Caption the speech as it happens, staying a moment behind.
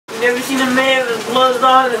You ever seen a man with his gloves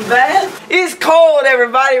on in the bath? It's cold,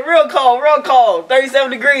 everybody. Real cold, real cold.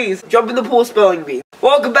 37 degrees. Jump in the pool spelling bee.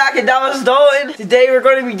 Welcome back to Dalton. Today we're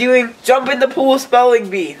going to be doing jump in the pool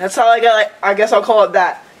spelling bee. That's how I guess I'll call it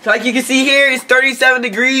that. So like you can see here, it's 37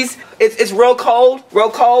 degrees. It's real cold. Real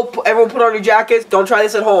cold. Everyone put on your jackets. Don't try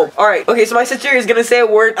this at home. Alright, okay, so my sister is gonna say a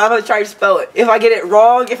word. I'm gonna try to spell it. If I get it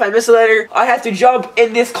wrong, if I miss a letter, I have to jump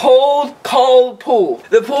in this cold pool.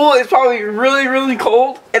 The pool is probably really, really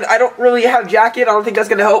cold, and I don't really have a jacket. I don't think that's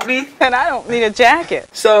gonna help me. And I don't need a jacket.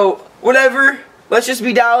 So, whatever. Let's just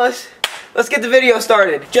be Dallas. Let's get the video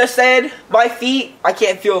started. Just saying, my feet, I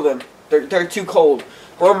can't feel them. They're too cold.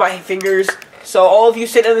 Or my fingers. So all of you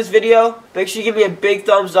sitting in this video, make sure you give me a big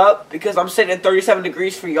thumbs up because I'm sitting at 37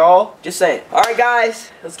 degrees for y'all. Just saying. Alright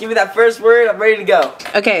guys, let's give me that first word. I'm ready to go.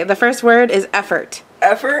 Okay, the first word is effort.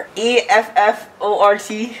 Effort?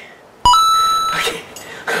 E-F-F-O-R-T. Okay.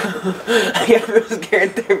 I got real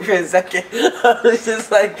scared there for a second. I was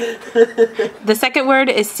just like... The second word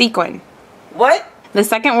is sequin. What? The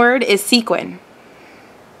second word is sequin.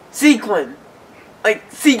 Sequin. Like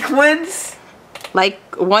sequins? Like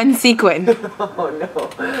one sequin. Oh no.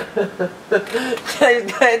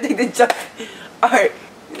 Guys, I think the jump. Alright.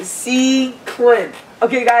 Sequin.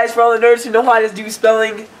 Okay guys, for all the nerds who know how to do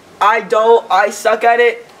spelling, I don't. I suck at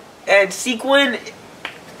it. And sequin,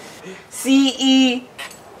 C-E-Q-I-N.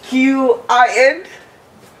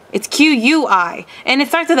 It's Q-U-I. And it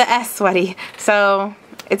starts with an S, sweaty. So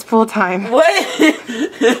it's full time. What?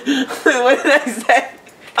 What did I say?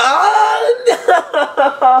 Oh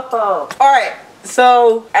no. Alright.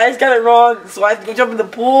 So, I just got it wrong, so I have to go jump in the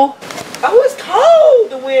pool. Oh, it's cold,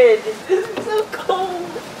 the wind. It's so cold.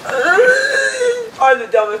 I'm the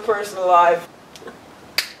dumbest person alive.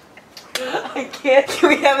 I can't. Can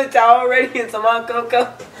we have a towel already and some hot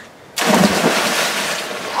cocoa?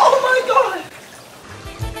 Oh my god.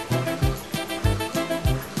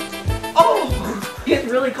 Oh, it's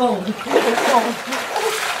really cold. It's cold.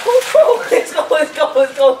 It's cold, it's cold,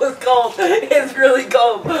 it's cold, it's cold. It's really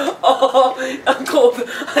cold. Oh, I'm cold.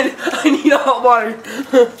 I need hot water.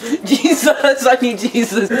 Jesus, I need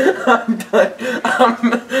Jesus. I'm done.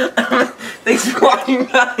 Thanks for watching,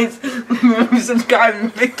 guys. Remember to subscribe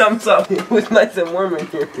and big thumbs up. It was nice and warm in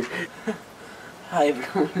here. Hi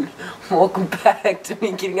everyone. Welcome back to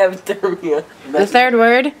me getting hypothermia. The third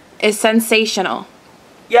word is sensational.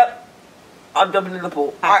 Yep. I'm jumping in the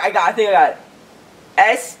pool. Alright, I think I got it.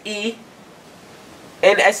 S-E-N-S-E.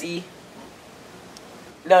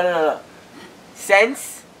 No.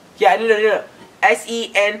 Sense? Yeah, no.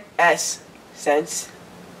 S-E-N-S. Sense.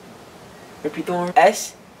 Repeat the word.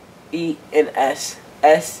 S-E-N-S.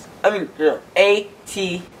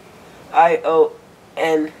 A-T-I-O-N-A-L.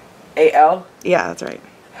 Yeah, that's right.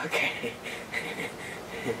 Okay.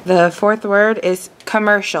 The fourth word is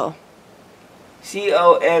commercial.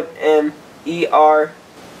 C-O-M-M-E-R.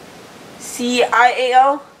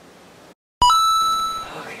 C-I-A-L?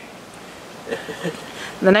 Okay.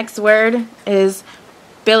 The next word is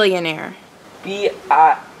billionaire.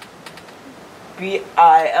 B-I-L-L-O-N-A-R-E?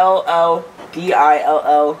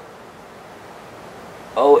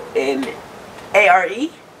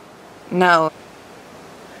 No.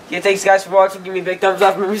 Yeah, thanks guys for watching. Give me a big thumbs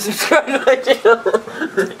up and remember to subscribe to my channel.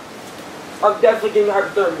 I'm definitely getting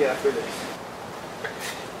hypothermia after this.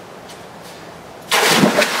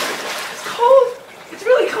 It's cold. It's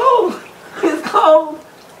really cold. It's cold.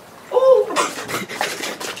 Oh.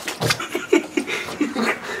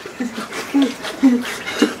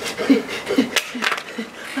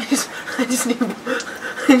 I just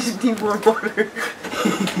need more water.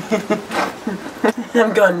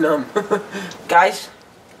 I'm gone numb. Guys,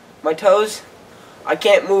 my toes, I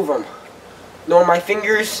can't move them. Nor my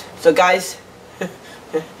fingers. So guys,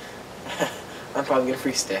 I'm probably gonna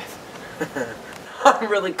freeze to death. I'm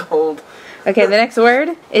really cold. Okay, the next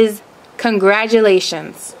word is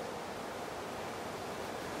congratulations.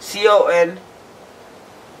 C-O-N-G-R-A-D.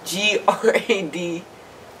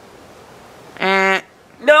 No.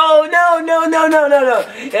 No.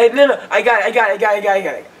 I got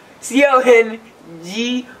it. C-O-N-G-R-U-A-D.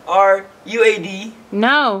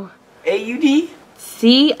 No. A-U-D?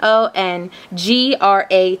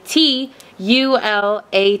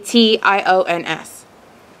 C-O-N-G-R-A-T-U-L-A-T-I-O-N-S.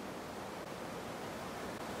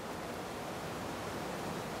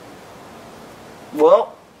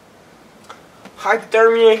 Well,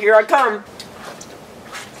 hypothermia, here I come.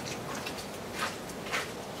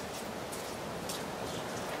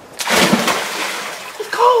 It's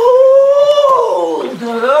cold!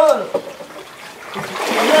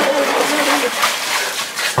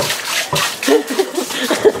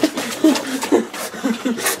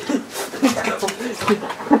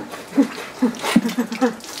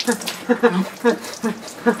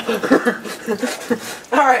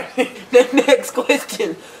 Alright, the next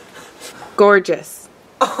question. Gorgeous.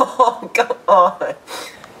 Oh, come on.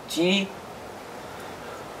 G-O-U-R.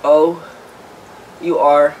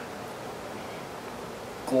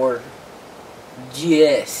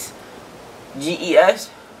 Gorgeous. G-E-S?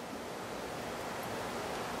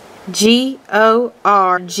 Gorgeous.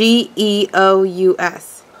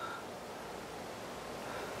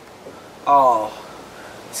 Oh,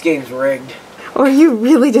 this game's rigged. Or you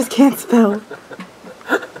really just can't spell.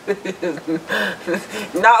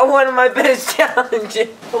 Not one of my best challenges.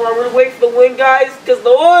 Hold on, I'm gonna wait for the wind, guys, because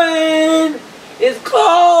the wind is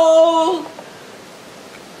cold.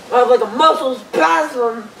 I have like a muscle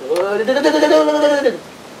spasm. We're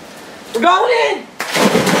going in,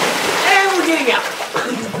 and we're getting out.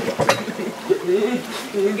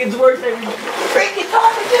 It gets worse every freaking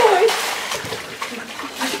time I do it.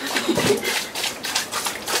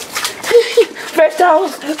 Fresh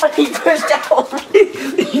towels. I need fresh towels. I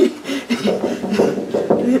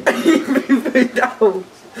need fresh towels.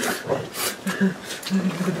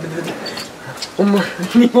 One more. I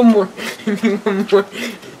need one more. I need one more.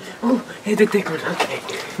 Oh, hey, the thick one. Okay.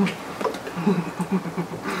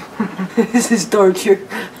 This is torture.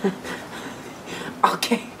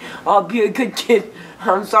 Okay, I'll be a good kid.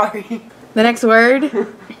 I'm sorry. The next word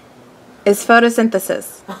is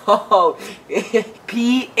photosynthesis. Oh,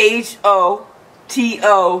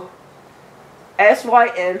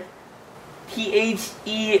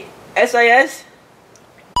 PHOTOSYNTHESIS.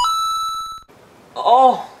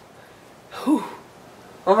 Oh, whew.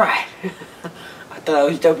 All right. I thought I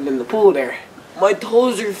was jumping in the pool there. My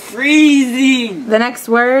toes are freezing. The next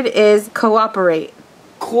word is cooperate.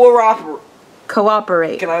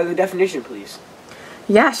 Cooperate. Can I have the definition, please?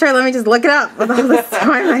 Yeah, sure. Let me just look it up with all this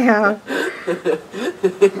time I have.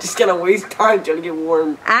 Just gonna waste time trying to get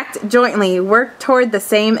warm. Act jointly. Work toward the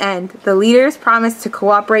same end. The leaders promised to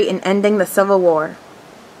cooperate in ending the Civil War.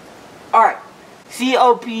 Alright.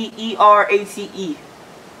 C-O-P-E-R-A-T-E.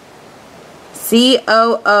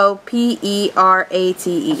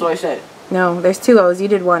 C-O-O-P-E-R-A-T-E. That's what I said. No, there's two O's. You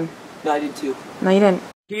did one. No, I did two. No, you didn't.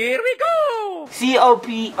 Here we go!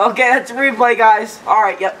 C-O-P. Okay, that's a replay, guys.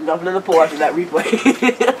 Alright, yep, jumping in the pool after that replay.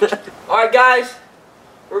 Alright, guys.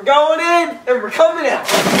 We're going in, and we're coming out.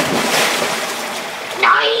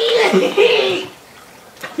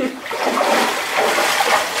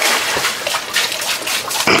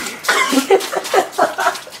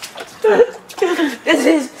 This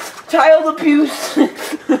is child abuse.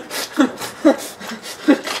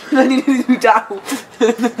 I need a new towel.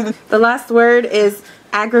 The last word is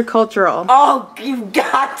agricultural. Oh, you've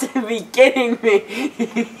got to be kidding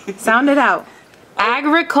me. Sound it out.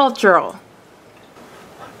 Agricultural.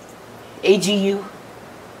 A-G-U.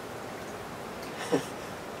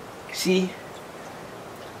 C.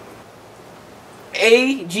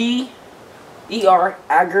 A-G-E-R.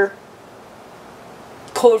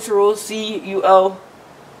 Agricultural. C-U-L-T-E-R.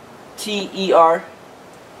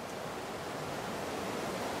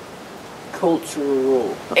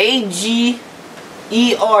 Cultural.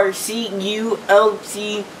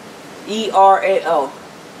 A-G-E-R-C-U-L-T-E-R-A-L.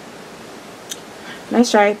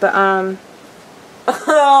 Nice try, but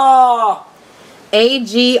Oh!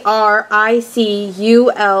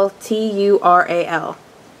 A-G-R-I-C-U-L-T-U-R-A-L.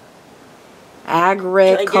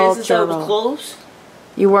 Agricultural. I guess since I was close?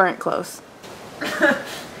 You weren't close.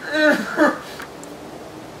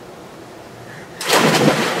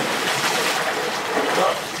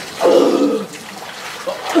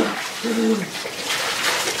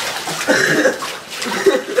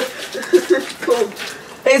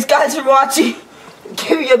 Thanks guys for watching.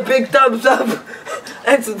 Give me a big thumbs up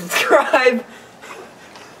and subscribe.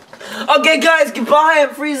 Okay guys, goodbye.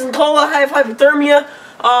 I'm freezing cold. I have hypothermia.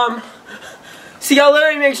 See y'all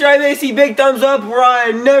later. Make sure I see big thumbs up or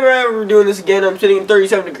I'm never ever doing this again. I'm sitting in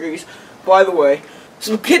 37 degrees, by the way.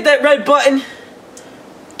 So hit that red button.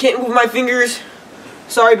 Can't move my fingers.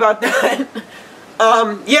 Sorry about that.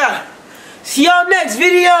 Yeah. See y'all next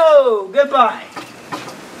video. Goodbye.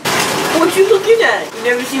 What you looking at? You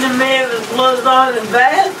never seen a man with gloves on and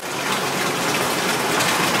bath?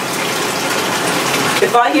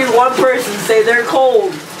 If I hear one person say they're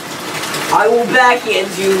cold, I will backhand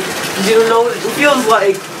you. You don't know what it feels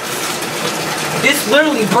like. This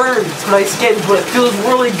literally burns my skin, but it feels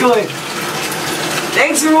really good.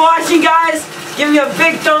 Thanks for watching, guys. Give me a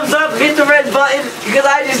big thumbs up, hit the red button, because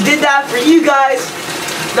I just did that for you guys.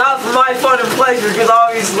 Not for my fun and pleasure, because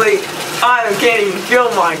obviously I can't even feel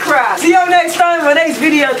my crap. See you next time, my next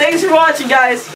video. Thanks for watching, guys.